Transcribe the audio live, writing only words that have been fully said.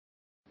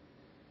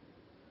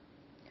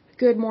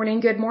Good morning.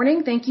 Good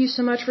morning. Thank you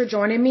so much for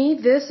joining me.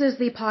 This is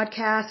the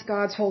podcast,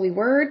 God's Holy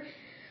Word.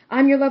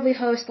 I'm your lovely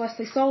host,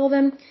 Leslie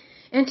Sullivan,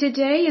 and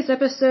today is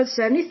episode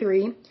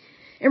 73,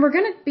 and we're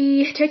going to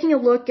be taking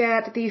a look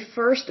at the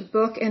first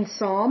book in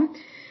Psalm.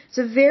 It's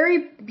a very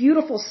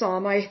beautiful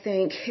psalm, I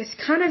think. It's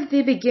kind of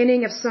the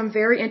beginning of some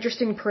very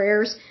interesting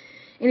prayers,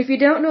 and if you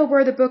don't know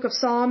where the book of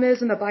Psalm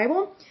is in the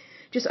Bible,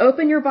 just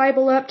open your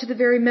Bible up to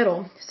the very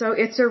middle. So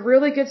it's a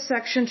really good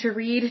section to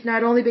read,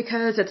 not only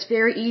because it's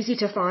very easy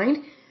to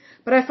find,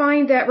 but I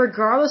find that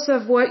regardless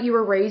of what you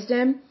were raised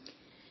in,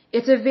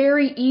 it's a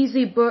very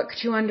easy book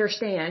to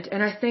understand.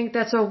 And I think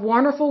that's a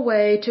wonderful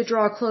way to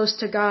draw close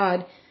to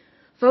God.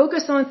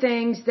 Focus on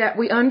things that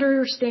we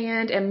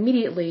understand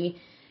immediately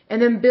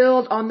and then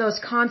build on those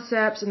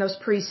concepts and those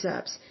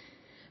precepts.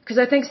 Because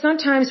I think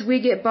sometimes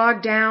we get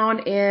bogged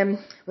down in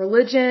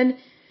religion,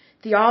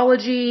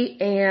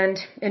 theology, and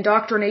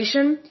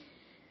indoctrination,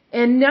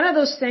 and none of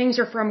those things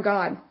are from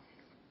God.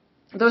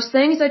 Those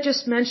things I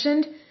just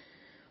mentioned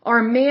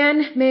are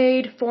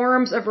man-made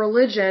forms of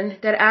religion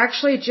that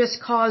actually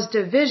just cause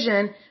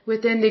division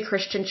within the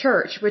Christian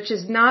church, which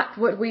is not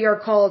what we are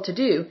called to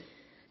do.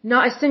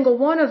 Not a single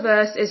one of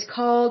us is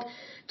called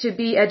to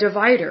be a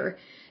divider.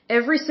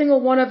 Every single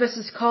one of us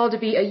is called to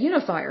be a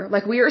unifier.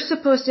 Like, we are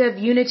supposed to have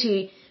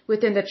unity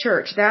within the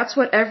church. That's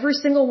what every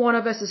single one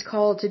of us is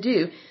called to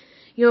do.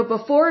 You know,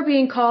 before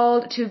being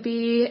called to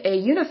be a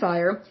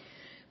unifier,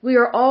 we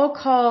are all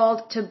called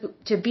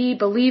to be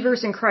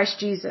believers in Christ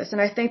Jesus. And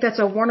I think that's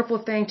a wonderful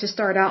thing to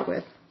start out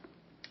with.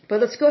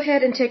 But let's go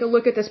ahead and take a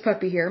look at this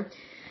puppy here.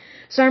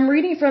 So I'm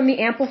reading from the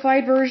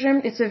Amplified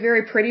version. It's a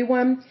very pretty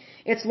one.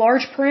 It's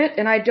large print,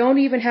 and I don't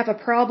even have a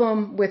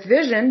problem with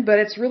vision, but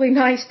it's really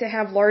nice to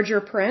have larger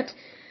print.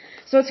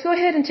 So let's go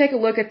ahead and take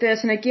a look at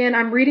this. And again,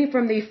 I'm reading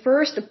from the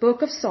first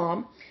book of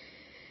Psalm.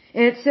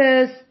 And it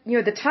says, you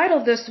know, the title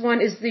of this one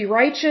is The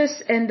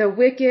Righteous and the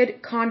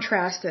Wicked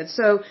Contrasted.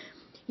 So,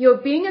 you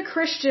know, being a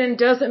Christian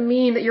doesn't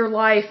mean that your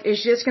life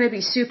is just going to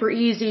be super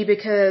easy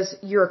because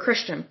you're a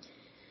Christian.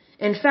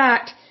 In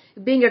fact,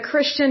 being a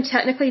Christian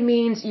technically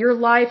means your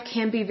life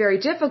can be very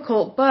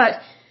difficult, but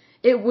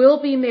it will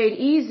be made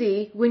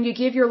easy when you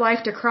give your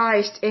life to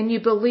Christ and you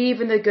believe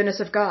in the goodness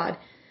of God.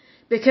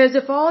 Because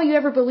if all you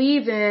ever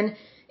believe in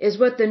is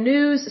what the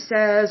news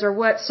says or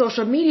what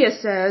social media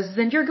says,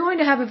 then you're going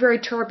to have a very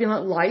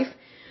turbulent life.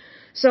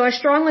 So I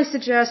strongly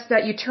suggest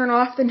that you turn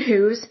off the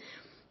news,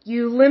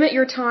 you limit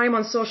your time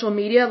on social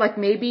media, like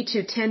maybe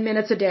to 10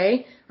 minutes a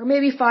day, or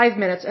maybe 5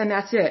 minutes, and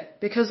that's it.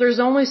 Because there's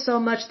only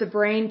so much the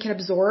brain can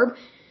absorb.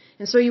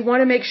 And so you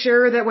want to make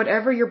sure that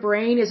whatever your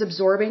brain is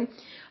absorbing,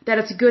 that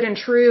it's good and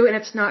true and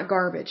it's not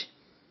garbage.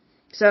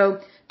 So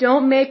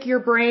don't make your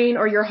brain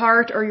or your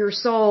heart or your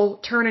soul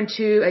turn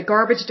into a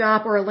garbage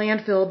dump or a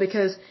landfill,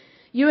 because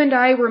you and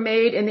I were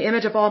made in the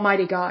image of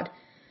Almighty God.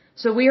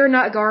 So we are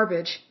not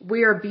garbage.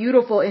 We are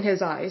beautiful in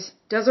His eyes.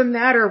 Doesn't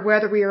matter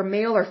whether we are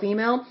male or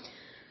female.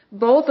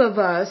 Both of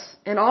us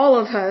and all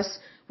of us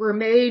were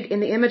made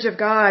in the image of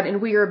God,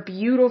 and we are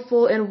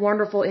beautiful and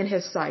wonderful in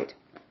His sight.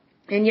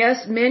 And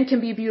yes, men can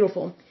be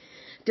beautiful.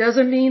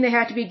 Doesn't mean they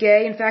have to be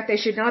gay. In fact, they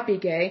should not be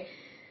gay.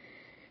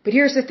 But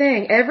here's the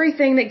thing.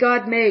 Everything that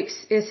God makes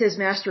is His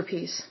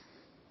masterpiece.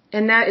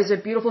 And that is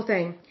a beautiful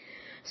thing.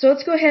 So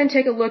let's go ahead and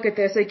take a look at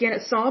this. Again,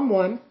 it's Psalm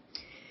 1.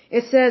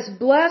 It says,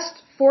 "Blessed,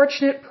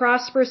 fortunate,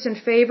 prosperous, and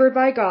favored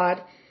by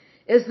God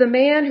is the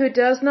man who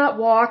does not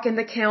walk in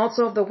the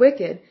counsel of the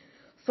wicked,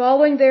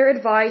 following their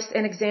advice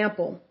and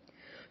example,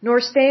 nor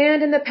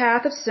stand in the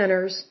path of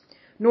sinners,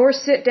 nor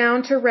sit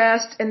down to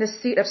rest in the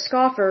seat of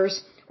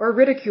scoffers or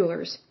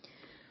ridiculers."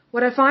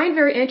 What I find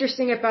very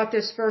interesting about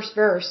this first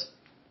verse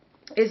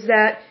is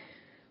that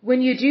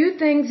when you do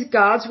things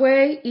God's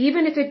way,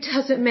 even if it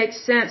doesn't make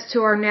sense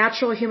to our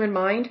natural human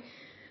mind,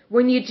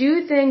 when you do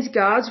things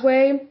God's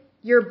way,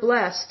 you're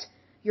blessed,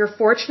 you're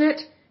fortunate,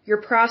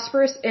 you're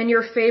prosperous, and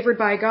you're favored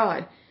by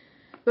God.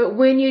 But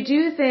when you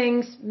do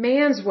things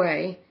man's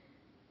way,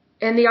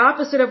 and the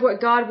opposite of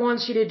what God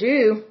wants you to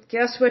do,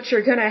 guess what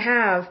you're going to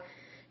have?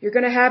 You're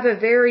going to have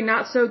a very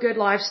not so good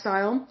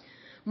lifestyle.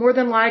 More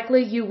than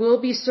likely, you will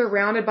be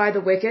surrounded by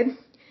the wicked.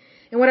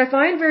 And what I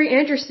find very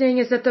interesting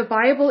is that the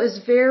Bible is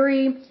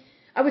very,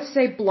 I would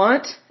say,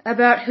 blunt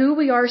about who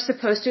we are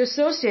supposed to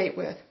associate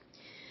with.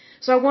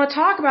 So I want to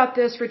talk about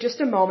this for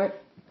just a moment,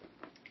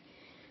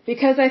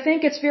 because I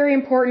think it's very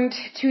important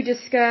to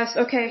discuss,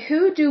 okay,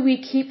 who do we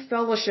keep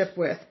fellowship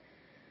with?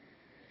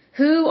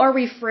 Who are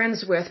we friends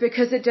with?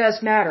 Because it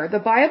does matter.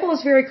 The Bible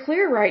is very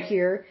clear right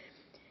here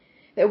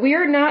that we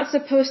are not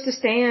supposed to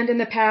stand in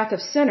the path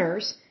of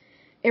sinners,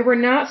 and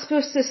we're not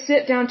supposed to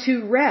sit down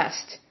to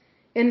rest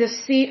in the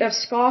seat of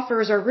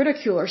scoffers or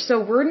ridiculers. So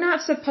we're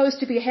not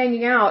supposed to be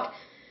hanging out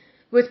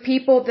with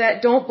people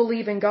that don't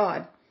believe in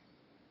God.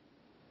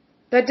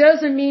 That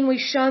doesn't mean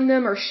we shun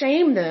them or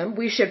shame them.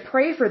 We should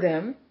pray for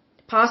them,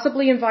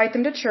 possibly invite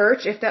them to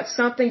church if that's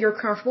something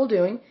you're comfortable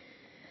doing.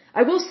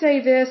 I will say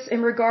this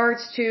in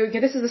regards to,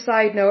 again, this is a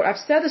side note,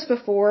 I've said this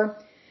before,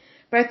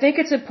 but I think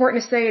it's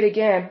important to say it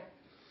again.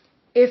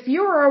 If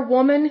you are a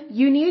woman,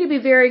 you need to be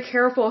very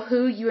careful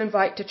who you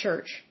invite to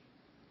church.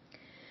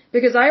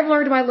 Because I've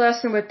learned my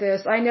lesson with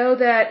this. I know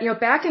that,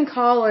 back in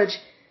college,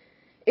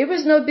 it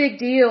was no big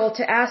deal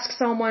to ask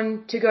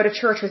someone to go to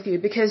church with you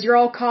because you're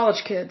all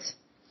college kids.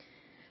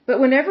 But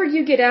whenever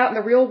you get out in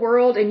the real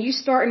world and you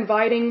start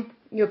inviting,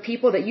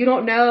 people that you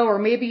don't know or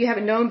maybe you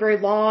haven't known very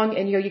long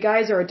and, you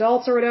guys are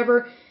adults or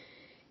whatever,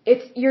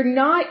 you're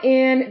not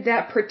in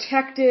that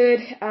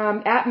protected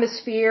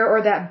atmosphere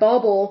or that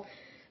bubble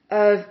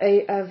of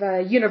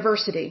a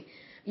university.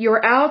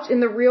 You're out in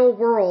the real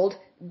world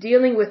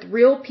dealing with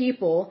real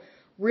people,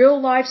 real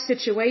life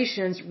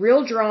situations,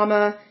 real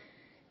drama,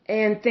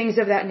 and things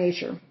of that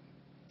nature.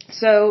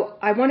 So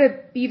I want to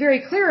be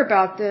very clear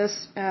about this,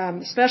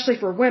 especially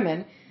for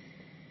women.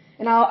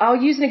 And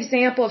I'll use an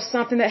example of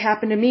something that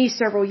happened to me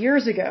several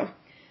years ago.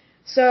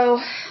 So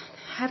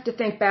I have to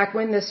think back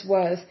when this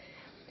was.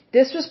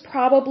 This was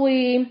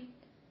probably,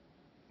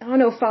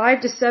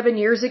 5 to 7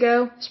 years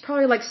ago. It's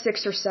probably like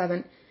 6 or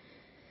 7.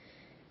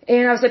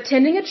 And I was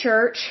attending a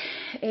church,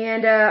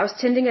 and I was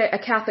attending a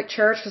Catholic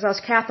church because I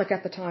was Catholic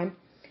at the time.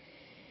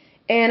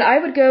 And I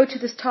would go to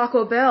this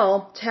Taco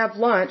Bell to have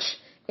lunch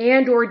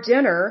and or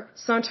dinner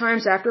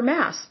sometimes after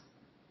Mass.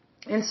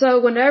 And so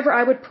whenever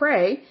I would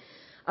pray,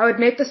 I would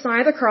make the sign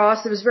of the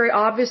cross. It was very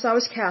obvious I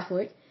was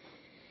Catholic.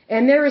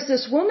 And there was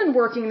this woman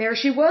working there.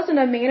 She wasn't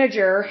a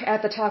manager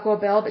at the Taco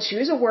Bell, but she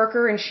was a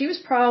worker, and she was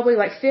probably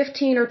like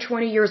 15 or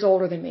 20 years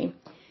older than me.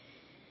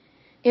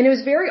 And it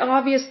was very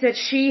obvious that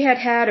she had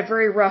had a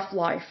very rough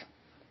life.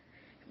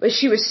 But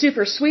she was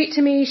super sweet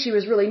to me. She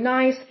was really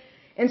nice.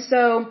 And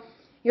so,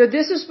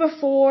 this was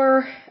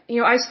before,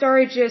 I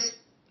started just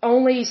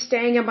only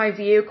staying in my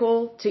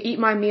vehicle to eat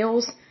my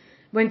meals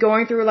when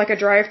going through like a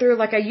drive-thru.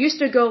 Like I used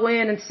to go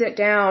in and sit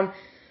down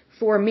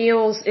for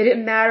meals. It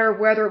didn't matter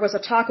whether it was a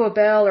Taco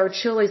Bell or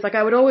Chili's. Like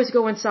I would always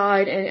go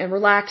inside and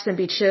relax and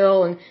be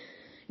chill and,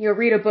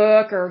 read a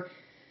book or,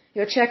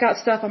 check out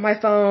stuff on my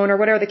phone or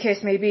whatever the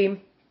case may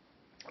be.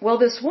 Well,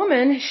 this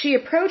woman, she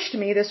approached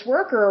me, this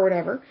worker or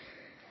whatever.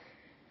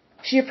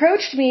 She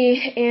approached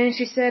me and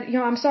she said,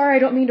 I'm sorry, I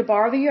don't mean to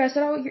bother you. I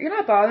said, oh, you're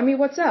not bothering me.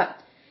 What's up?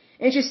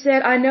 And she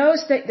said, I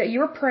noticed that you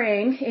were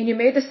praying and you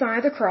made the sign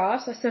of the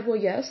cross. I said,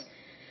 well, yes.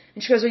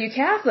 And she goes, are you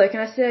Catholic?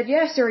 And I said,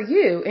 yes, are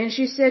you? And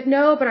she said,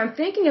 no, but I'm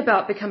thinking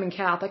about becoming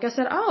Catholic. I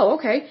said, oh,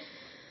 okay.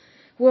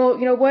 Well,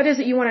 what is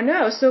it you want to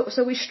know?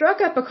 So we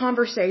struck up a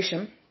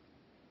conversation,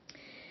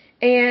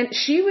 and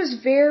she was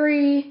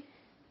very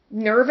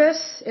nervous.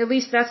 At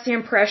least that's the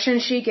impression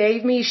she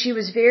gave me. She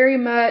was very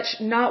much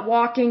not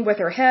walking with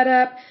her head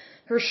up.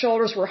 Her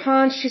shoulders were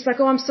hunched. She's like,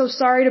 oh, I'm so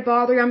sorry to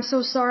bother you. I'm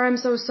so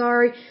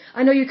sorry.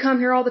 I know you come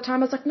here all the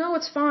time. I was like, no,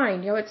 it's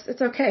fine.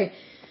 It's okay.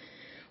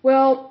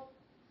 Well,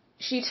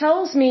 she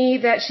tells me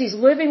that she's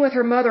living with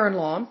her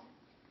mother-in-law,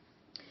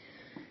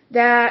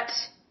 that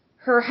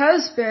her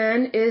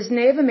husband is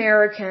Native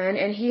American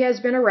and he has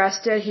been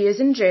arrested. He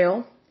is in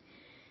jail.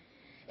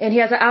 And he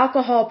has an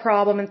alcohol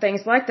problem and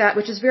things like that,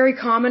 which is very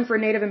common for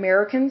Native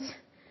Americans.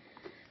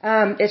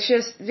 It's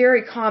just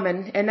very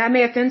common. And that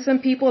may offend some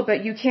people,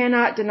 but you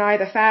cannot deny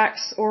the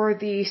facts or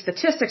the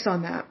statistics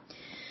on that.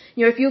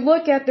 If you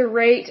look at the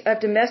rate of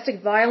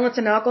domestic violence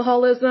and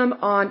alcoholism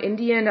on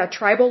Indian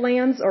tribal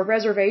lands or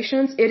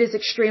reservations, it is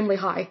extremely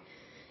high.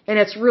 And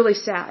it's really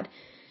sad.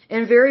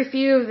 And very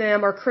few of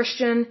them are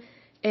Christian,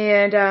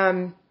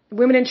 and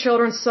women and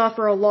children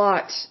suffer a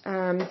lot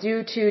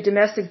due to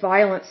domestic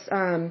violence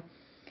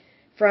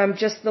from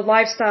just the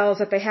lifestyles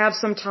that they have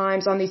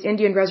sometimes on these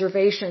Indian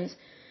reservations.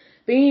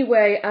 But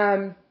anyway,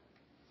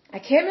 I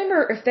can't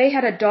remember if they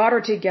had a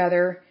daughter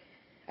together.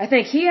 I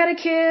think he had a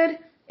kid,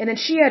 and then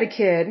she had a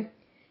kid,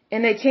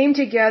 and they came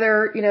together,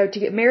 to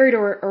get married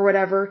or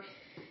whatever.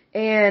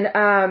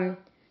 And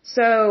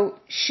so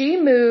she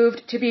moved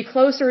to be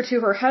closer to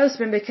her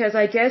husband because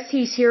I guess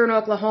he's here in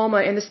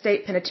Oklahoma in the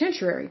state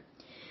penitentiary.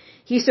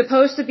 He's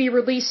supposed to be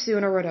released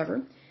soon or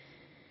whatever.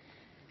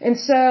 And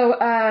so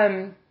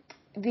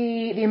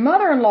the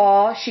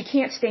mother-in-law, she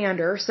can't stand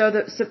her. So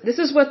this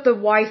is what the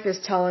wife is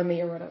telling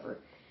me or whatever.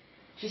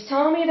 She's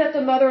telling me that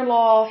the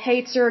mother-in-law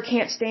hates her,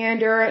 can't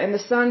stand her, and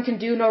the son can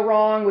do no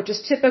wrong, which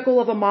is typical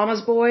of a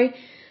mama's boy.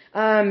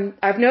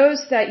 I've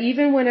noticed that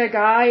even when a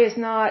guy is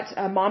not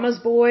a mama's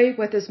boy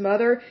with his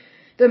mother,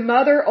 the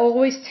mother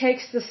always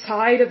takes the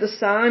side of the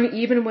son,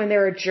 even when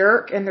they're a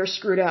jerk and they're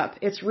screwed up.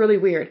 It's really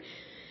weird.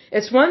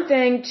 It's one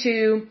thing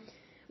to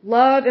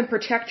love and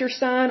protect your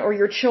son or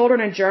your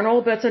children in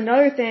general, but it's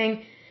another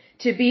thing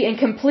to be in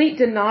complete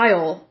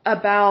denial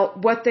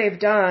about what they've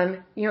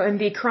done, and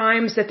the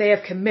crimes that they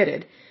have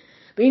committed.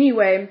 But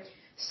anyway,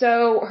 so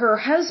her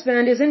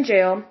husband is in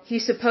jail.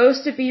 He's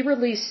supposed to be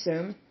released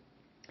soon.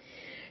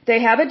 They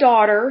have a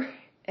daughter,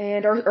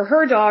 or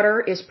her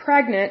daughter is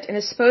pregnant and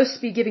is supposed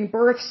to be giving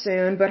birth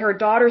soon, but her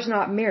daughter's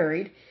not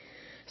married.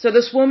 So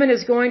this woman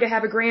is going to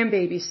have a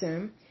grandbaby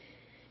soon.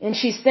 And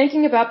she's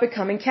thinking about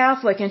becoming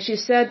Catholic. And she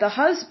said the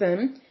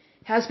husband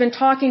has been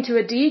talking to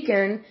a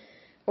deacon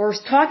or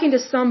talking to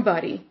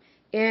somebody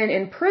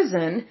in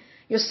prison,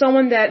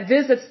 someone that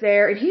visits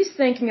there, and he's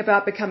thinking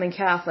about becoming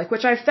Catholic,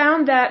 which I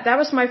found that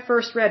was my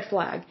first red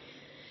flag.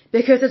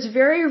 because it's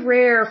very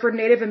rare for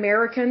Native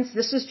Americans.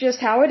 This is just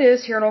how it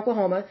is here in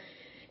Oklahoma.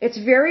 It's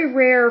very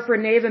rare for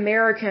Native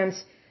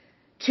Americans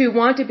to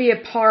want to be a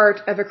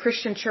part of a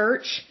Christian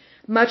church,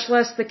 much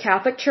less the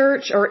Catholic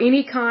Church or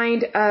any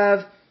kind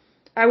of,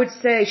 I would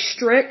say,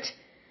 strict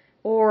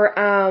or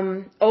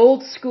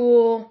old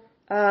school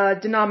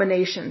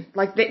denomination.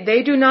 Like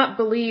they do not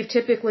believe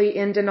typically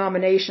in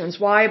denominations.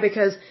 Why?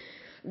 Because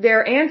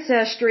their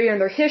ancestry and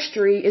their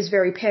history is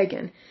very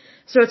pagan.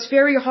 So it's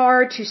very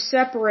hard to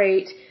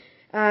separate.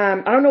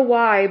 I don't know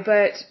why,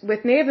 but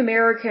with Native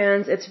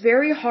Americans, it's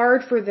very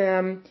hard for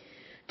them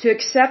to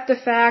accept the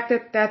fact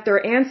that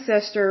their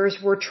ancestors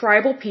were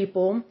tribal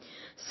people.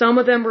 Some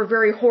of them were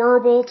very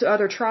horrible to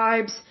other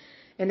tribes,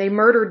 and they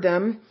murdered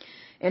them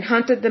and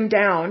hunted them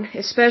down,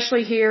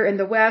 especially here in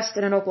the West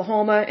and in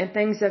Oklahoma and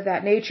things of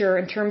that nature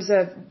in terms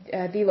of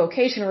the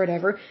location or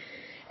whatever.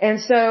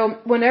 And so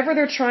whenever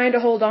they're trying to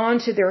hold on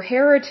to their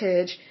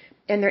heritage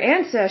and their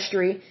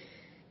ancestry,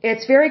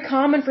 it's very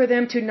common for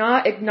them to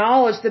not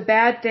acknowledge the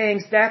bad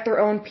things that their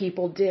own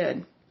people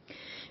did.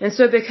 And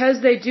so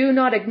because they do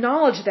not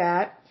acknowledge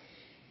that,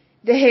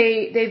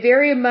 they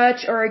very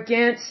much are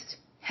against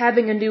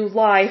having a new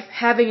life,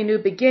 having a new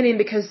beginning,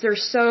 because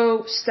they're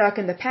so stuck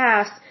in the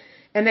past,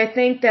 and they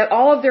think that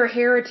all of their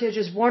heritage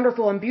is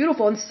wonderful and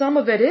beautiful, and some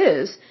of it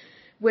is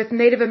with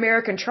Native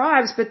American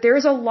tribes, but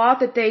there's a lot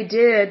that they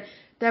did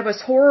that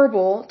was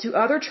horrible to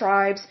other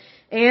tribes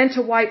and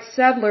to white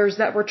settlers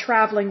that were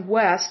traveling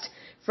west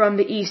from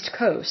the East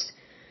Coast.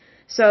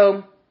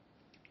 So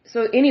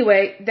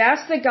anyway,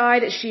 that's the guy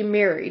that she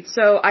married.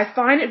 So I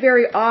find it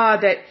very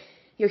odd that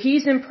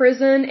he's in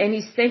prison and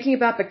he's thinking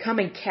about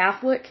becoming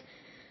Catholic.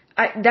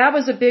 That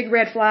was a big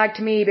red flag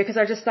to me, because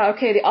I just thought,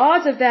 okay, the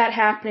odds of that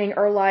happening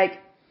are like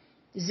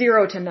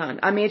 0 to none.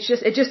 I mean,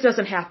 it just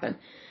doesn't happen.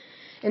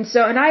 And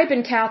I had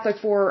been Catholic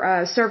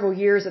for several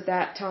years at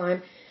that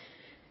time.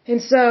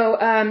 And so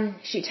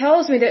she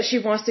tells me that she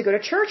wants to go to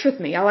church with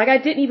me. I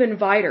didn't even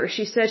invite her.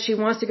 She said she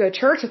wants to go to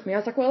church with me. I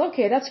was like, well,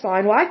 okay, that's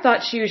fine. Well, I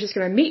thought she was just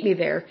going to meet me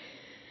there.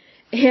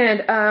 And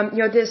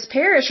this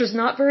parish was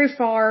not very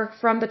far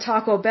from the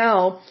Taco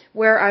Bell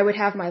where I would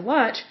have my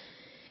lunch.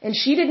 And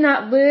she did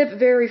not live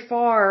very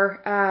far.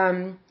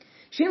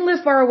 She didn't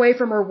live far away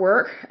from her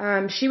work.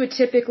 She would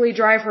typically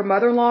drive her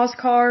mother-in-law's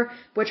car,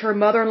 which her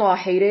mother-in-law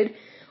hated,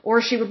 or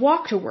she would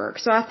walk to work.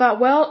 So I thought,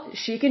 well,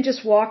 she can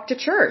just walk to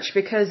church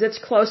because it's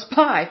close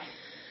by.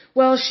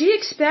 Well, she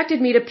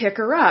expected me to pick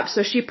her up,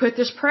 so she put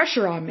this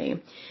pressure on me.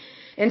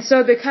 And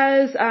so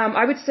because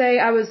I would say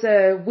I was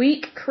a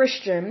weak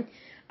Christian,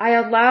 I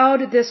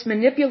allowed this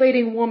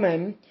manipulating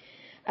woman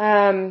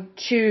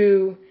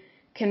to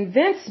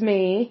convince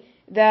me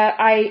that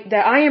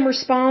I am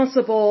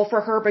responsible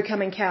for her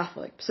becoming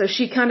Catholic. So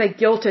she kind of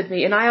guilted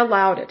me, and I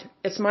allowed it.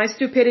 It's my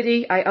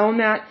stupidity. I own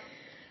that.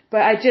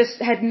 But I just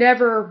had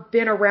never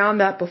been around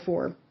that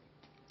before.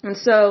 And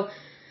so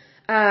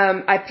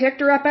I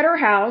picked her up at her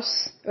house.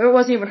 It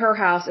wasn't even her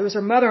house. It was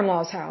her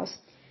mother-in-law's house.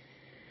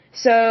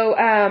 So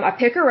I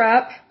pick her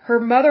up. Her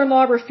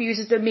mother-in-law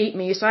refuses to meet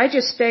me, so I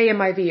just stay in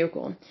my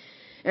vehicle.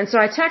 And so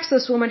I text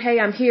this woman, hey,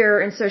 I'm here.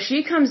 And so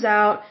she comes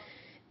out,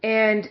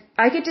 and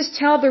I could just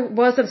tell there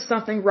wasn't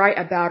something right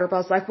about her. But I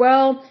was like,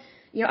 well,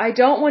 I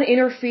don't want to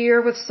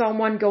interfere with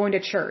someone going to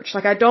church.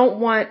 I don't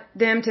want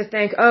them to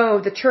think,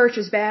 oh, the church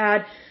is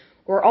bad,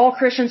 or all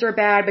Christians are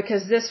bad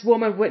because this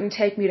woman wouldn't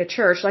take me to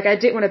church. I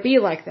didn't want to be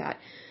like that.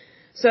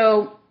 So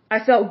I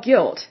felt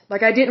guilt.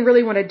 I didn't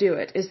really want to do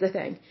it, is the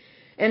thing.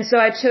 And so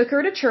I took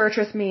her to church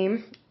with me,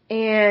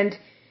 and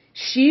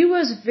she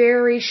was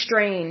very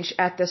strange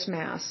at this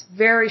Mass.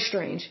 Very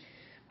strange.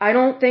 I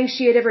don't think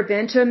she had ever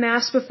been to a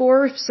Mass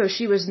before, so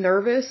she was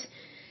nervous.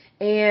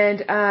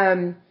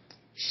 And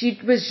she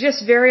was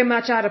just very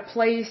much out of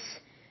place.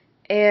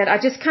 And I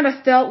just kind of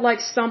felt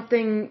like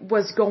something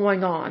was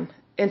going on.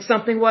 And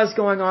something was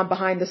going on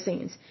behind the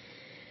scenes.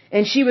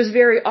 And she was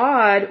very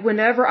odd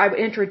whenever I would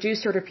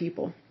introduce her to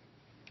people.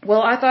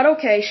 Well, I thought,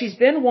 okay, she's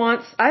been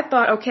once. I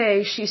thought, okay,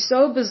 she's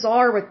so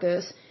bizarre with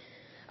this.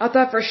 I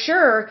thought for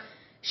sure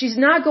she's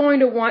not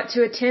going to want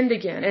to attend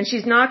again. And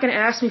she's not going to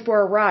ask me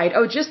for a ride.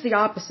 Oh, just the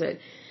opposite.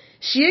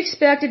 She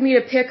expected me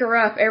to pick her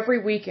up every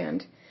weekend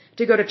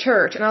to go to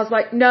church. And I was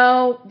like,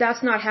 no,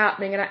 that's not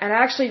happening. And I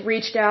actually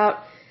reached out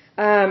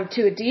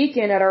to a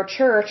deacon at our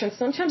church, and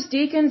sometimes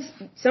deacons,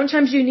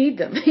 sometimes you need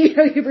them.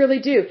 You really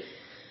do.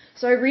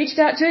 So I reached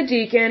out to a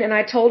deacon, and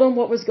I told him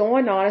what was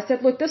going on. I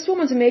said, look, this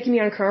woman's making me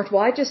uncomfortable.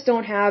 I just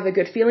don't have a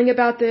good feeling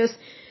about this.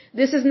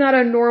 This is not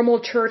a normal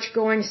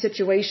church-going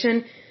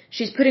situation.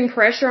 She's putting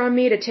pressure on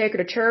me to take her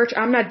to church.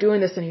 I'm not doing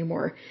this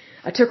anymore.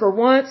 I took her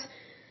once,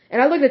 and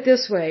I looked at it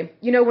this way.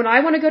 When I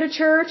want to go to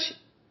church,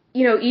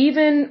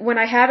 even when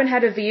I haven't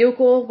had a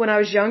vehicle when I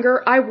was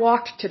younger, I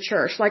walked to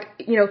church.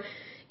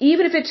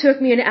 Even if it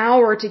took me an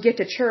hour to get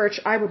to church,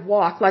 I would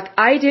walk.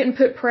 I didn't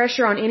put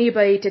pressure on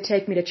anybody to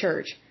take me to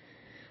church.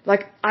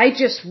 I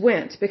just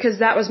went because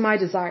that was my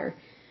desire.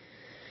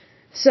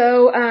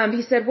 So,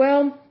 he said,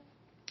 well,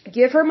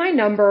 give her my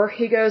number.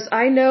 He goes,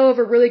 I know of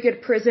a really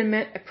good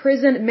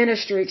prison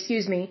ministry,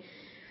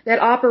 that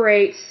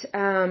operates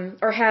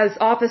or has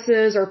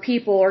offices or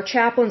people or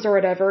chaplains or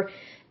whatever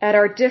at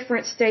our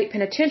different state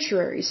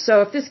penitentiaries.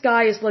 So if this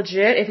guy is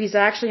legit, if he's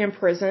actually in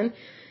prison,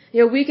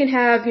 we can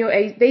have,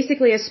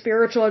 basically a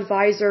spiritual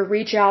advisor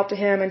reach out to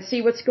him and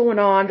see what's going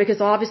on,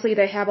 because obviously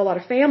they have a lot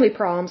of family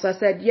problems. I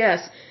said,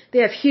 yes, they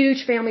have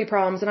huge family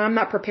problems, and I'm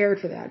not prepared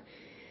for that.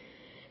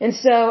 And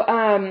so,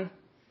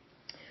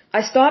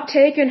 I stopped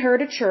taking her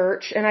to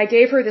church, and I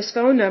gave her this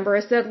phone number.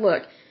 I said,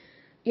 look,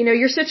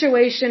 your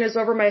situation is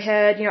over my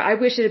head. I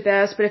wish you the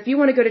best, but if you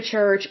want to go to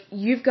church,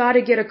 you've got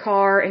to get a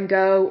car and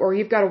go, or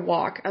you've got to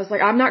walk. I was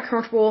like, I'm not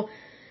comfortable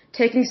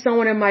taking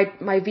someone in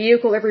my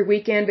vehicle every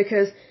weekend,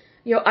 because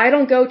I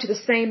don't go to the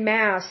same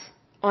mass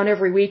on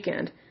every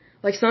weekend.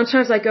 Like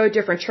sometimes I go to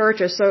different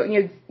churches, so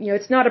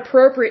it's not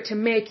appropriate to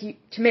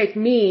make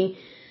me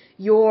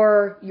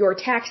your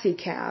taxi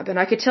cab. And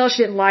I could tell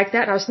she didn't like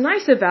that, and I was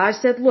nice about it.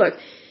 I said, look,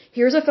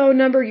 here's a phone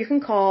number you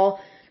can call.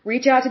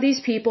 Reach out to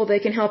these people. They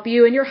can help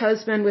you and your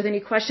husband with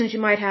any questions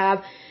you might have.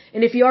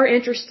 And if you are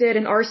interested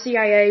in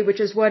RCIA, which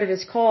is what it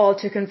is called,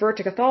 to convert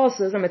to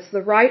Catholicism, it's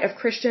the Rite of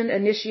Christian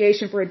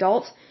Initiation for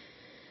Adults.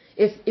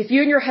 If you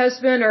and your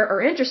husband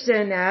are interested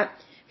in that,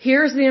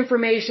 here's the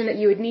information that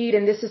you would need,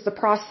 and this is the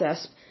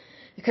process.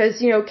 Because,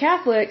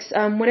 Catholics,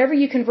 whenever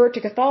you convert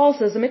to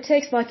Catholicism, it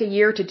takes like a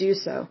year to do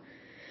so.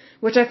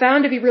 Which I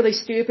found to be really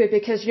stupid,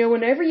 because,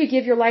 whenever you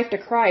give your life to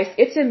Christ,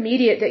 it's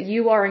immediate that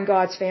you are in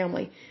God's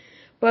family.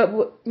 But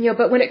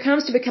when it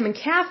comes to becoming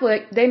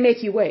Catholic, they make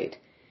you wait.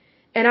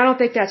 And I don't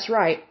think that's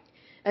right.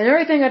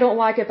 Another thing I don't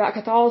like about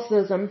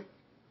Catholicism,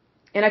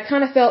 and I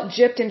kind of felt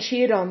gypped and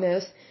cheated on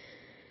this,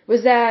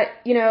 was that,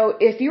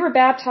 if you were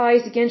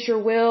baptized against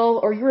your will,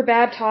 or you were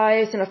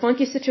baptized in a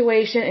funky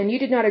situation and you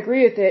did not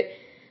agree with it,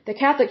 the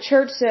Catholic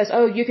Church says,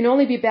 oh, you can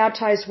only be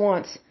baptized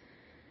once,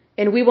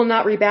 and we will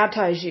not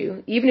rebaptize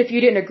you, even if you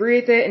didn't agree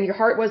with it and your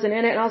heart wasn't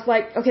in it. And I was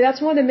like, okay,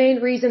 that's one of the main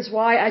reasons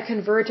why I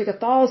converted to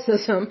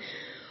Catholicism,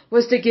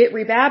 was to get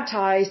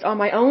rebaptized on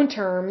my own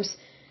terms,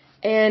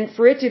 and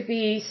for it to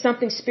be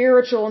something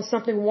spiritual and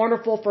something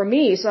wonderful for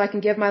me, so I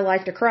can give my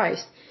life to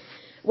Christ.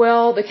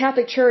 Well, the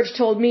Catholic Church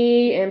told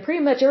me, and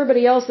pretty much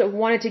everybody else that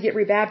wanted to get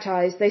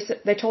rebaptized,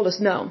 they told us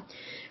no.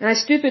 And I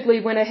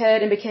stupidly went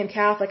ahead and became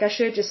Catholic. I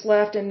should have just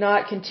left and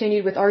not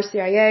continued with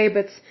RCIA,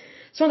 but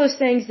it's one of those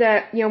things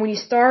that, when you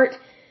start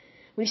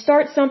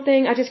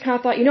something, I just kind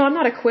of thought, I'm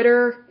not a quitter,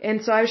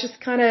 and so I was just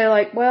kind of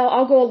like, well,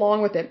 I'll go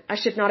along with it. I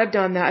should not have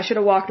done that. I should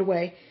have walked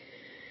away.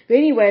 But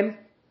anyway,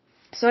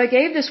 so I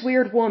gave this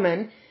weird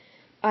woman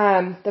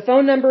the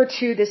phone number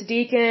to this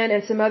deacon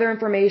and some other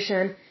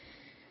information.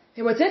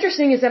 And what's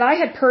interesting is that I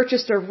had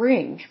purchased a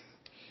ring.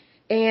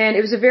 And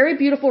it was a very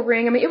beautiful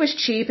ring. I mean, it was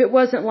cheap. It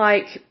wasn't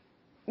like,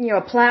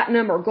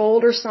 platinum or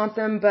gold or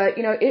something. But,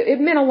 it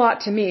meant a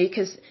lot to me,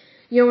 because,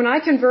 when I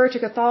converted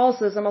to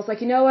Catholicism, I was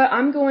like, what?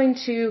 I'm going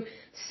to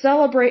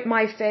celebrate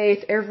my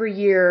faith every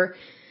year,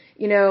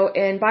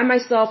 and buy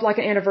myself like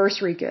an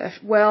anniversary gift.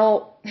 Well,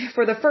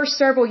 for the first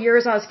several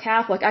years I was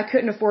Catholic, I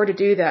couldn't afford to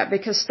do that,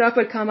 because stuff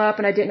would come up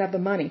and I didn't have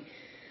the money.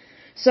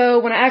 So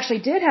when I actually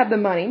did have the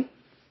money,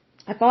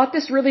 I bought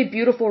this really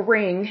beautiful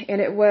ring,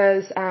 and it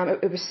was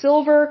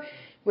silver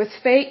with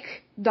fake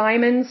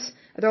diamonds.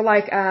 They're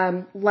like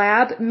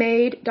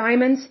lab-made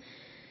diamonds,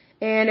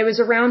 and it was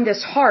around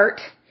this heart,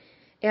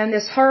 and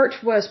this heart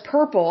was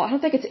purple. I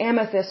don't think it's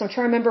amethyst. I'm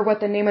trying to remember what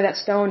the name of that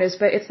stone is,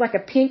 but it's like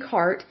a pink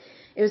heart.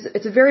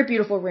 It's a very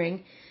beautiful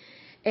ring.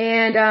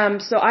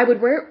 And so I would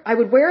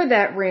wear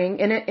that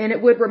ring, and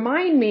it would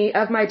remind me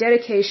of my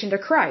dedication to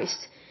Christ.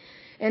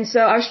 And so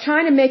I was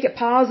trying to make it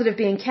positive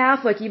being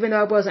Catholic, even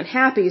though I wasn't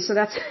happy. So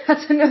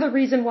that's another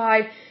reason why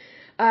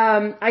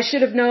I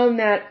should have known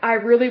that I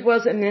really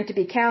wasn't meant to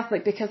be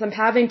Catholic, because I'm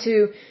having to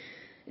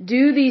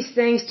do these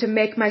things to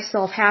make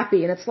myself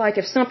happy. And it's like,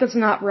 if something's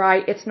not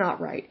right, it's not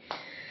right.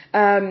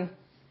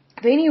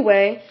 But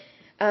anyway,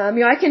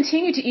 I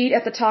continue to eat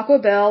at the Taco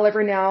Bell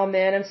every now and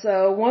then. And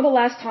so one of the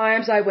last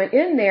times I went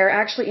in there,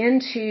 actually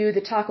into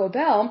the Taco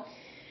Bell,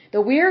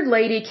 the weird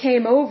lady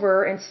came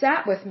over and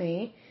sat with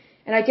me.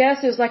 And I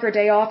guess it was like her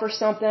day off or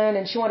something,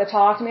 and she wanted to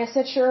talk to me. I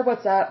said, sure,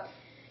 what's up?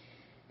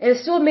 And it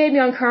still made me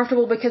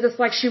uncomfortable, because it's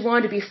like she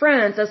wanted to be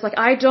friends. I was like,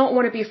 I don't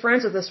want to be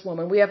friends with this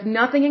woman. We have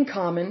nothing in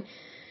common.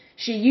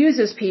 She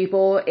uses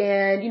people,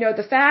 and,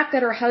 the fact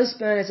that her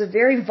husband is a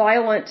very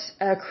violent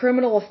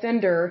criminal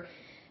offender,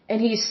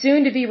 and he's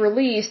soon to be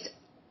released,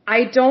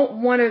 I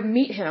don't want to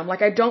meet him.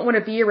 Like, I don't want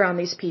to be around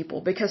these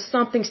people, because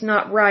something's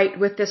not right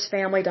with this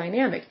family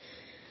dynamic.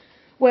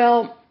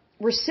 Well,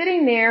 we're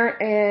sitting there,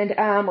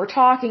 and we're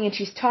talking, and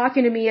she's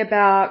talking to me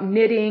about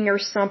knitting or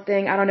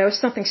something. I don't know,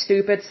 something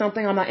stupid,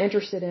 something I'm not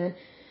interested in.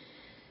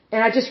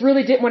 And I just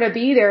really didn't want to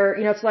be there.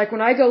 It's like when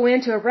I go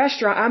into a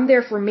restaurant, I'm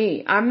there for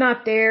me. I'm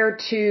not there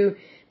to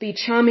be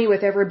chummy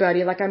with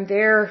everybody. Like, I'm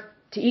there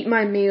to eat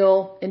my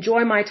meal,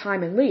 enjoy my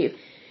time, and leave.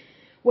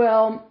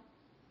 Well,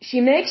 she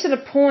makes it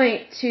a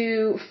point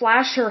to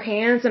flash her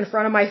hands in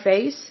front of my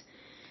face,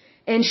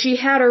 and she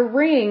had a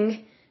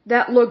ring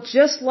that looked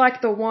just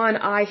like the one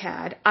I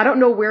had. I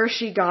don't know where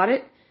she got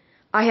it.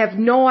 I have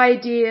no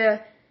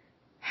idea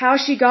how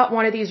she got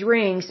one of these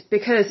rings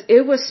because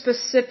it was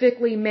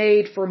specifically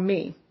made for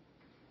me.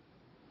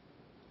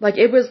 Like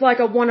it was like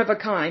a one of a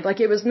kind. Like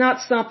it was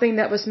not something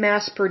that was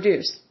mass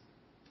produced.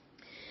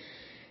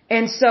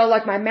 And so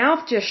like my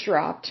mouth just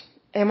dropped.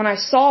 And when I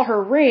saw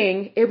her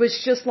ring, it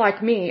was just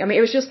like me. I mean,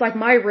 it was just like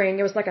my ring.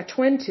 It was like a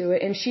twin to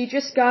it. And she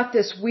just got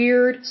this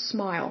weird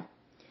smile.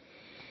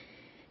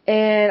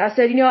 And I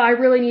said, I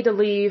really need to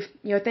leave.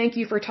 Thank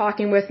you for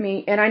talking with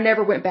me. And I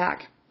never went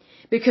back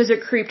because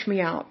it creeped me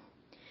out.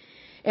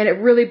 And it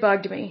really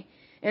bugged me.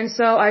 And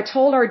so I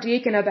told our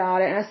deacon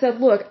about it. And I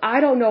said, look, I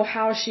don't know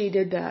how she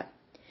did that.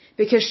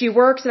 Because she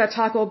works at a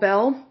Taco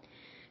Bell.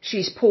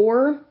 She's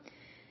poor.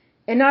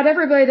 And not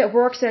everybody that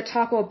works at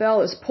Taco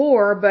Bell is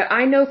poor, but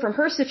I know from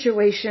her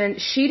situation,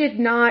 she did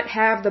not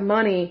have the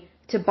money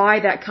to buy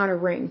that kind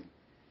of ring.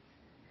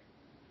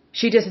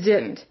 She just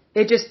didn't.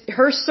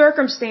 Her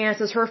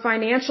circumstances, her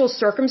financial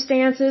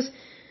circumstances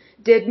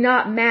did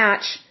not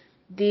match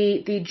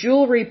the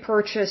jewelry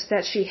purchase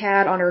that she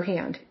had on her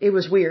hand. It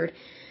was weird.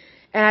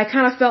 And I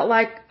kind of felt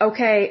like,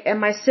 okay,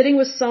 am I sitting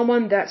with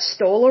someone that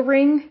stole a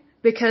ring?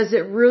 Because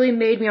it really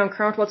made me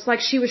uncomfortable. It's like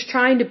she was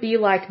trying to be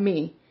like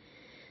me.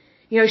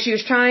 She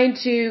was trying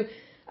to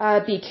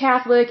be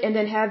Catholic and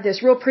then have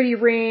this real pretty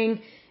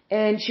ring,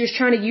 and she was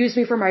trying to use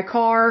me for my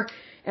car.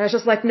 And I was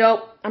just like,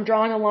 nope, I'm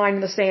drawing a line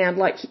in the sand.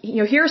 Like,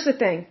 here's the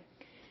thing.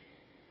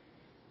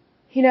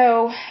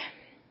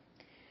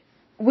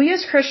 We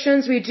as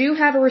Christians, we do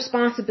have a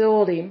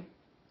responsibility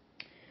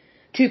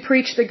to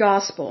preach the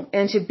gospel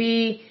and to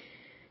be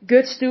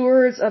good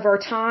stewards of our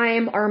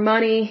time, our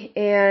money,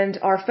 and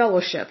our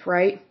fellowship,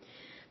 right?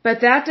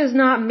 But that does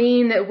not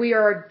mean that we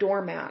are a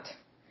doormat.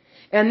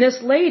 And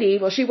this lady,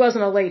 well, she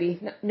wasn't a lady.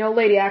 No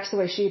lady acts the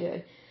way she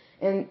did.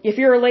 And if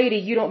you're a lady,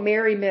 you don't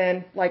marry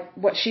men like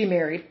what she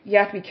married. You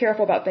have to be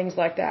careful about things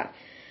like that.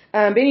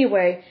 But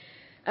anyway,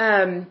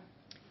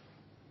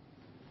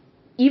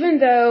 even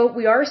though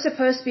we are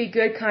supposed to be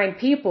good, kind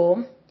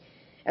people,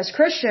 as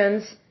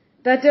Christians,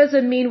 that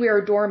doesn't mean we are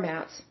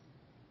doormats.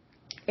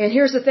 And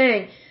here's the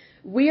thing.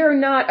 We are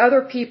not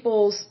other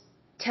people's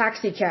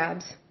taxi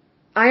cabs.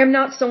 I am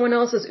not someone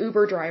else's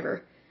Uber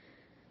driver.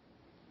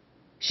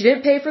 She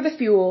didn't pay for the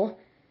fuel,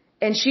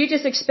 and she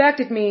just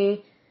expected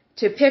me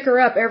to pick her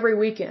up every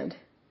weekend.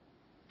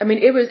 I mean,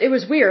 it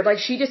was weird. Like,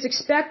 she just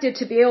expected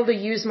to be able to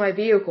use my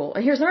vehicle.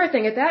 And here's another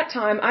thing. At that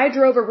time, I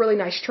drove a really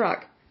nice truck.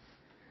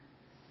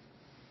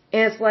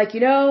 And it's like,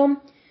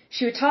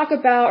 she would talk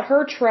about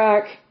her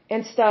truck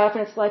and stuff,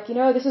 and it's like,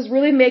 this is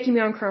really making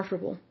me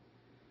uncomfortable.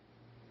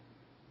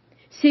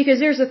 See, because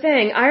here's the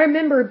thing. I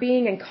remember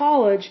being in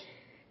college,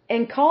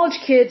 and college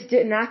kids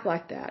didn't act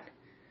like that.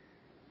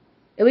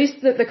 At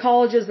least the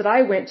colleges that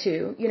I went to,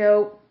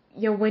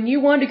 when you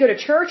wanted to go to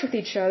church with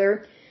each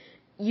other,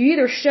 you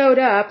either showed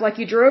up, like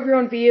you drove your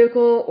own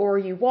vehicle, or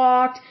you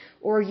walked,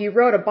 or you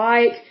rode a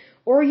bike,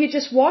 or you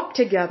just walked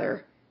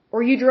together,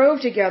 or you drove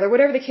together,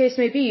 whatever the case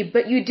may be,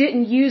 but you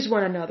didn't use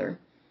one another.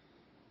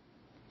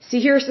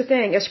 See, here's the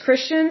thing. As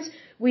Christians,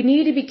 we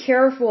need to be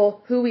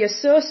careful who we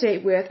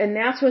associate with, and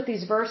that's what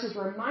these verses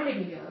reminded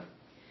me of.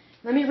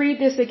 Let me read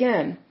this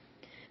again.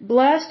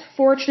 Blessed,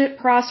 fortunate,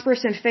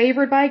 prosperous, and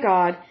favored by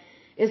God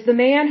is the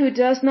man who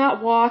does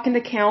not walk in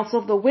the counsel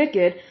of the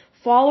wicked,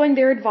 following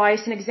their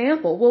advice and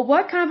example. Well,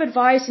 what kind of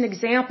advice and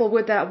example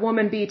would that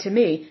woman be to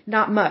me?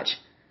 Not much.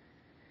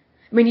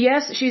 I mean,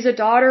 yes, she's a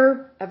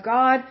daughter of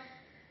God.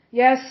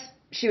 Yes,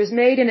 she was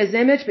made in His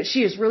image, but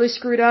she is really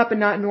screwed up and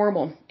not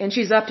normal, and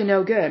she's up to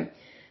no good.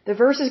 The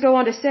verses go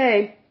on to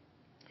say,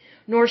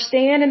 nor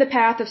stand in the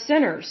path of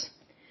sinners,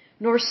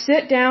 nor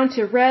sit down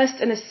to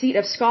rest in the seat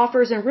of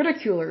scoffers and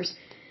ridiculers.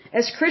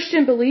 As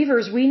Christian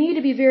believers, we need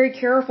to be very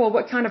careful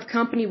what kind of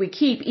company we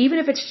keep, even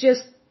if it's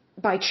just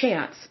by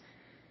chance.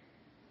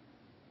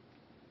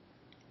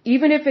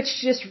 Even if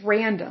it's just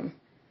random.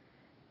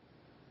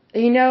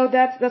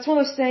 That's one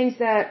of those things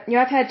that,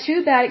 I've had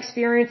 2 bad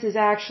experiences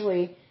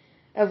actually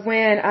of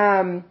when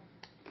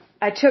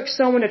I took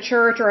someone to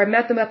church, or I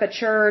met them up at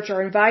church,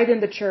 or invited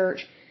them to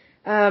church.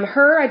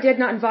 Her I did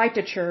not invite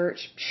to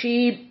church.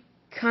 She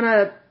kind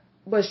of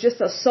was just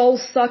a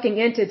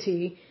soul-sucking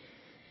entity.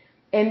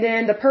 And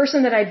then the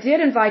person that I did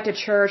invite to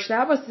church,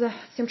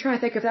 I'm trying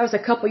to think if that was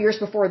a couple years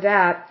before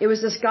that. It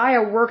was this guy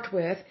I worked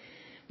with.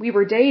 We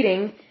were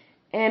dating,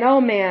 and oh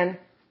man,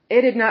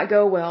 it did not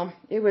go well.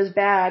 It was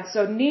bad. So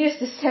needless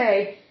to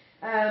say,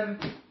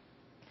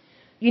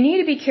 you need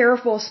to be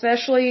careful,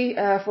 especially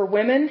for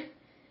women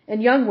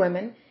and young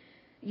women.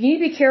 You need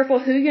to be careful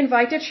who you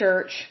invite to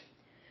church,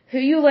 who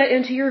you let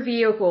into your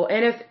vehicle,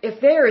 and if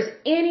there is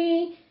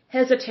any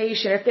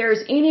hesitation, if there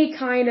is any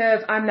kind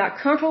of, I'm not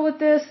comfortable with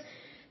this,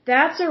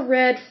 that's a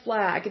red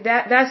flag.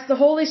 That's the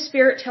Holy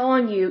Spirit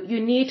telling you, you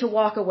need to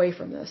walk away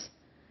from this.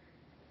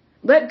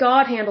 Let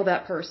God handle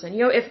that person.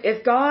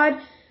 If God,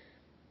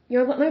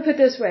 let me put it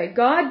this way.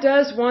 God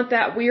does want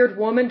that weird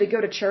woman to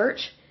go to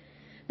church,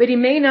 but He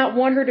may not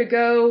want her to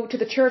go to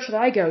the church that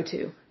I go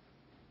to.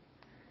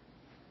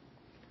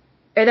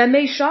 And that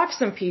may shock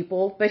some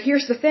people, but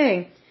here's the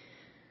thing.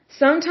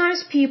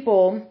 Sometimes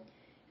people,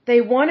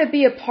 They want to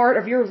be a part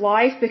of your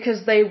life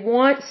because they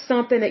want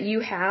something that you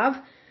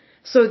have.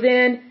 So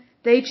then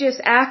they just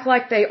act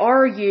like they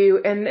are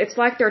you, and it's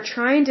like they're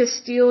trying to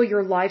steal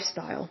your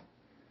lifestyle.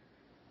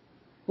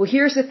 Well,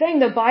 here's the thing.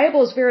 The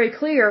Bible is very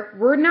clear.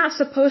 We're not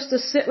supposed to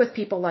sit with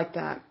people like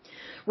that.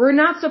 We're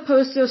not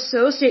supposed to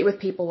associate with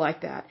people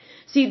like that.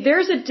 See,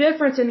 there's a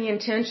difference in the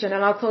intention,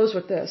 and I'll close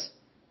with this.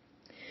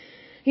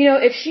 You know,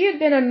 if she had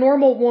been a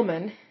normal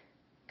woman,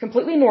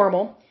 completely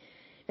normal,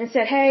 and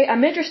said, hey,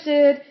 I'm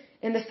interested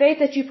in the faith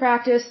that you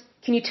practice,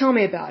 can you tell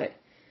me about it?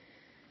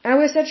 And I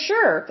would have said,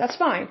 sure, that's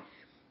fine.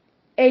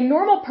 A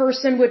normal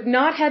person would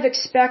not have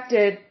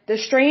expected the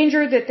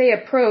stranger that they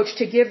approached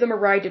to give them a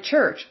ride to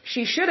church.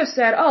 She should have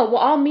said, oh,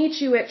 well, I'll meet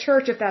you at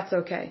church if that's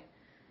okay.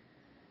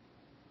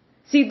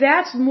 See,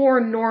 that's more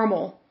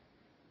normal.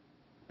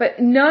 But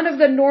none of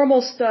the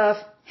normal stuff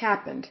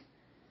happened.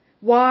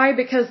 Why?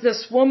 Because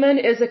this woman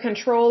is a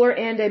controller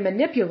and a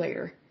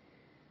manipulator.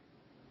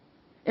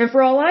 And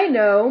for all I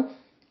know,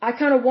 I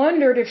kind of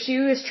wondered if she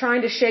was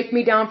trying to shake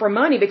me down for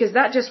money, because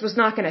that just was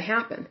not going to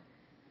happen.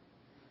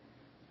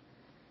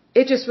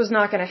 It just was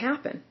not going to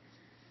happen.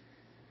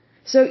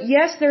 So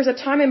yes, there's a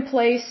time and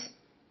place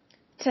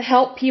to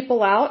help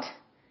people out,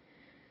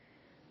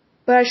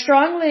 but I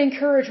strongly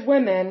encourage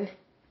women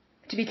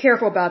to be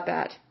careful about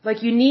that.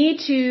 Like, you need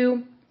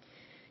to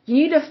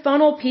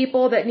funnel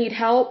people that need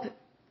help.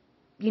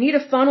 You need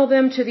to funnel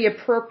them to the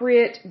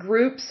appropriate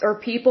groups or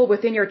people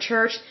within your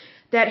church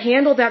that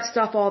handle that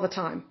stuff all the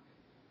time.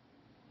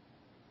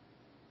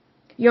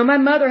 You know, my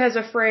mother has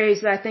a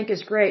phrase that I think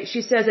is great.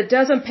 She says, it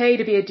doesn't pay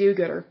to be a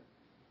do-gooder.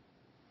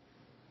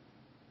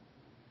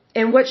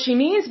 And what she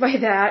means by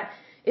that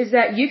is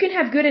that you can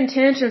have good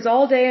intentions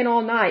all day and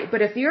all night,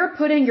 but if you're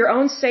putting your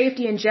own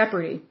safety in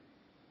jeopardy,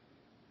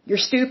 you're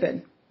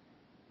stupid.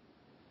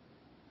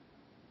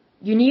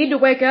 You need to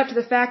wake up to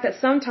the fact that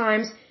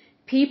sometimes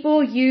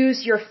people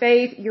use your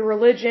faith, your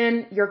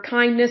religion, your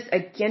kindness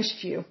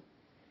against you.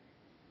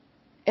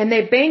 And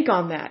they bank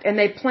on that, and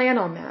they plan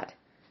on that.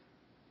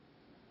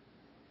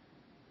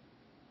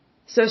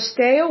 So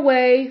stay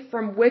away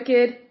from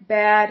wicked,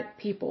 bad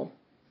people.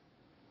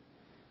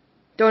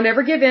 Don't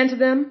ever give in to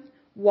them.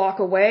 Walk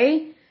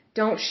away.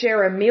 Don't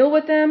share a meal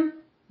with them.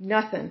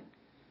 Nothing.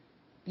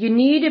 You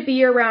need to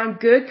be around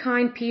good,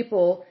 kind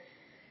people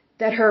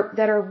that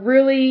are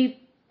really,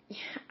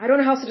 I don't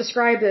know how else to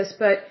describe this,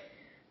 but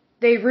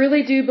they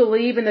really do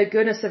believe in the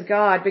goodness of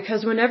God,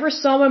 because whenever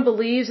someone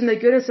believes in the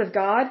goodness of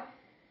God,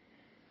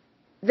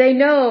 they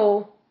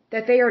know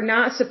that they are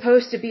not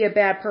supposed to be a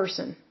bad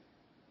person,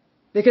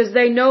 because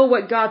they know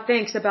what God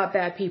thinks about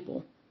bad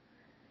people.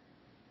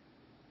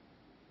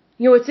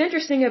 You know, what's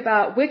interesting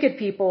about wicked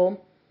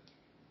people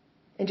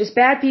and just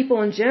bad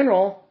people in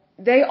general,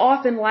 they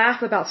often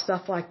laugh about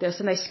stuff like this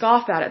and they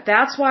scoff at it.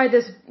 That's why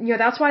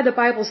the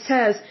Bible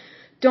says,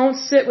 don't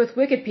sit with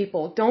wicked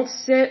people. Don't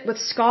sit with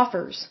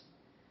scoffers.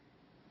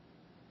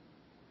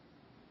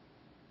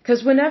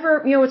 Because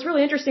what's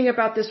really interesting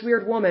about this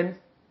weird woman,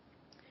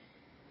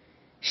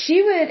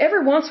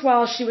 every once in a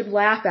while, she would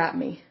laugh at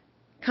me,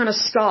 kind of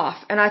scoff.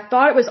 And I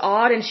thought it was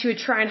odd, and she would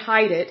try and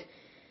hide it.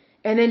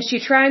 And then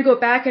she'd try and go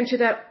back into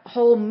that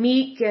whole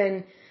meek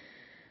and,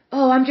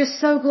 oh, I'm just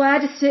so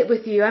glad to sit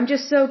with you. I'm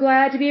just so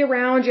glad to be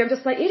around you. I'm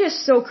just like, it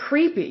is so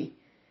creepy.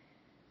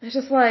 It's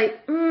just like,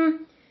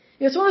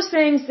 it's one of those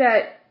things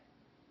that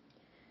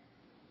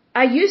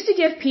I used to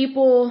give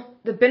people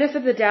the benefit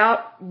of the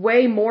doubt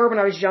way more when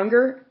I was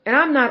younger. And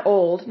I'm not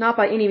old, not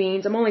by any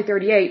means. I'm only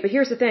 38. But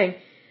here's the thing.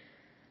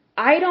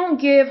 I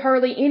don't give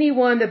hardly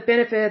anyone the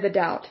benefit of the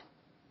doubt.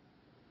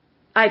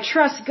 I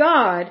trust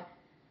God,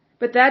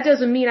 but that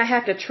doesn't mean I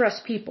have to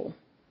trust people.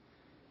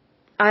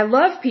 I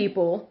love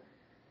people,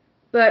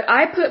 but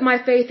I put my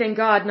faith in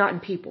God, not in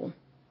people.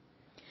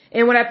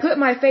 And when I put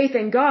my faith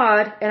in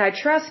God and I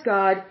trust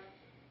God,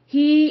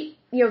 He,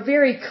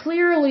 very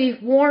clearly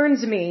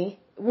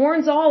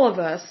warns all of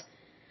us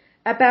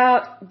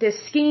about the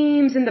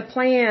schemes and the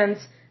plans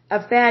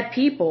of bad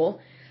people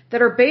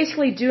that are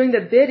basically doing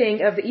the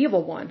bidding of the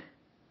evil one.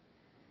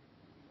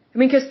 I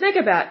mean, because think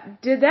about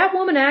it. Did that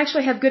woman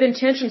actually have good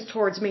intentions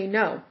towards me?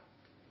 No.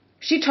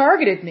 She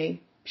targeted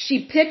me.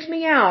 She picked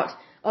me out.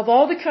 Of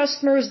all the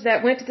customers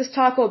that went to this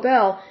Taco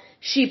Bell,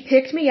 she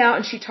picked me out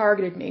and she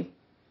targeted me.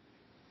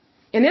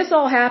 And this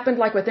all happened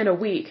like within a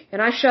week.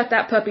 And I shut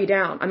that puppy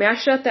down. I mean, I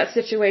shut that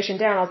situation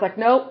down. I was like,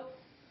 nope.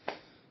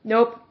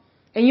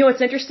 And you know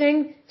what's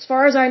interesting? As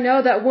far as I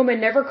know, that woman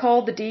never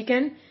called the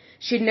deacon.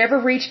 She'd never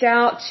reached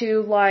out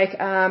to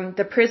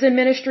the prison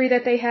ministry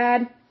that they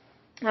had.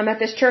 At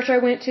this church I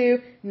went to,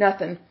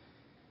 nothing.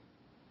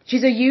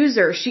 She's a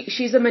user.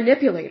 She's a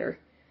manipulator.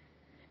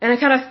 And I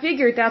kind of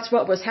figured that's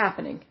what was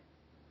happening.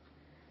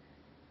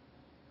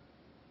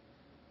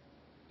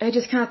 I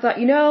just kind of thought,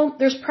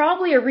 there's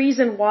probably a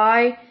reason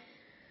why.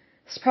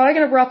 It's probably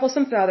going to ruffle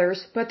some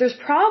feathers, but there's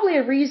probably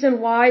a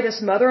reason why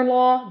this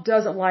mother-in-law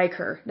doesn't like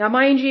her. Now,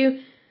 mind you,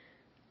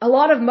 a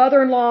lot of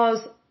mother-in-laws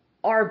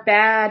are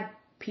bad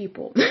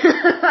people.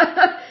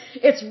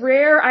 It's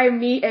rare I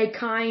meet a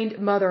kind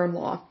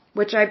mother-in-law,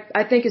 which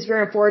I think is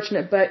very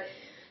unfortunate, but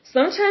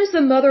Sometimes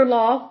the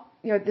mother-in-law,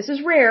 this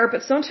is rare,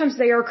 but sometimes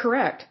they are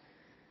correct.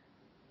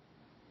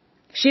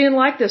 She didn't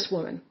like this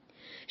woman.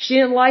 She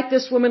didn't like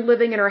this woman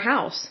living in her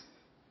house.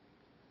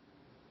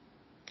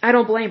 I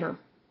don't blame her.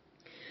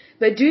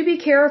 But do be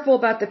careful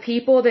about the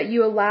people that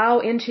you allow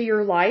into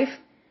your life,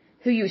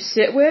 who you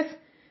sit with,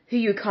 who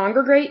you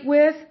congregate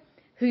with,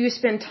 who you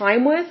spend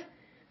time with,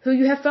 who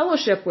you have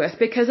fellowship with,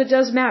 because it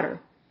does matter.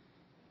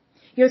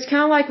 It's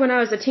kind of like when I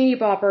was a teeny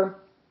bopper,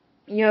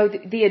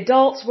 the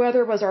adults,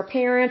 whether it was our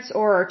parents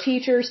or our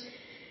teachers,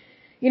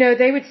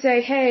 they would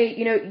say, hey,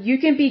 you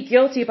can be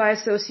guilty by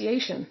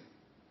association.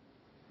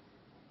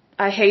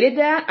 I hated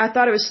that. I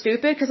thought it was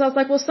stupid because I was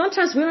like, well,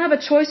 sometimes we don't have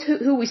a choice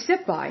who we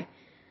sit by.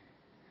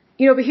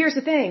 But here's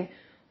the thing.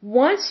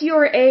 Once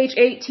you're age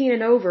 18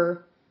 and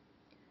over,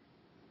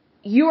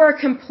 you are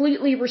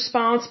completely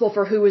responsible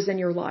for who is in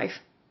your life.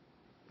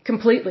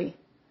 Completely.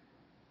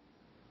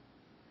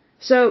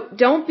 So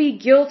don't be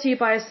guilty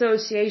by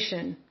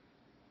association.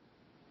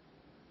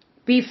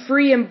 Be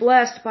free and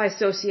blessed by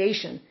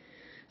association.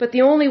 But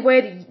the only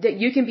way that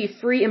you can be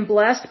free and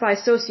blessed by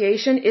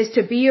association is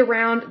to be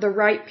around the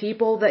right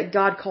people that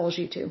God calls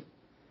you to.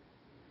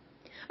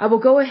 I will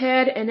go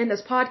ahead and end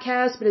this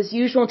podcast, but as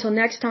usual, until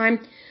next time,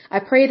 I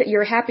pray that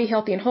you're happy,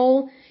 healthy, and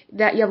whole,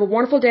 that you have a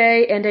wonderful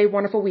day and a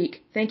wonderful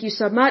week. Thank you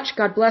so much.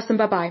 God bless and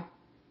bye-bye.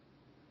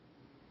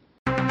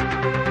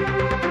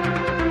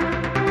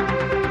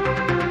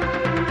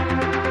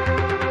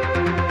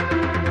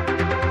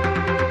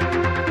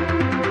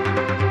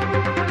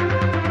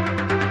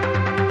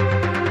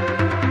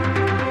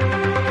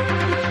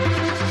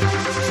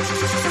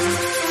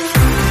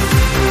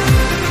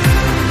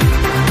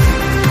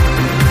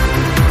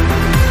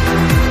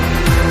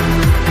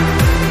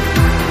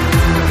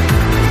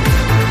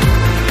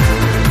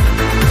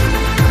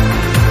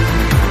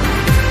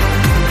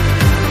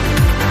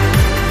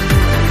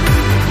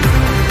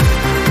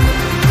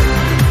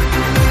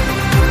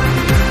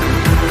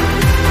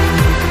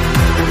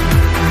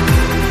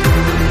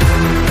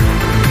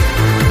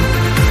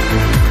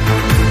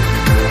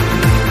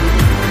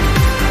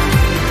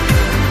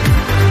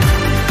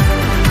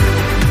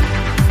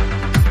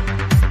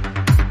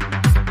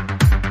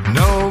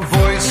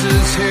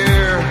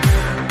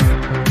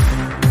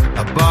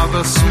 Above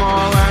a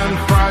small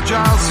and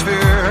fragile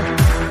sphere,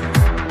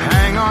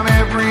 hang on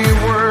every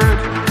word,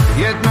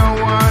 yet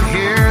no one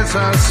hears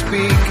us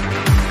speak.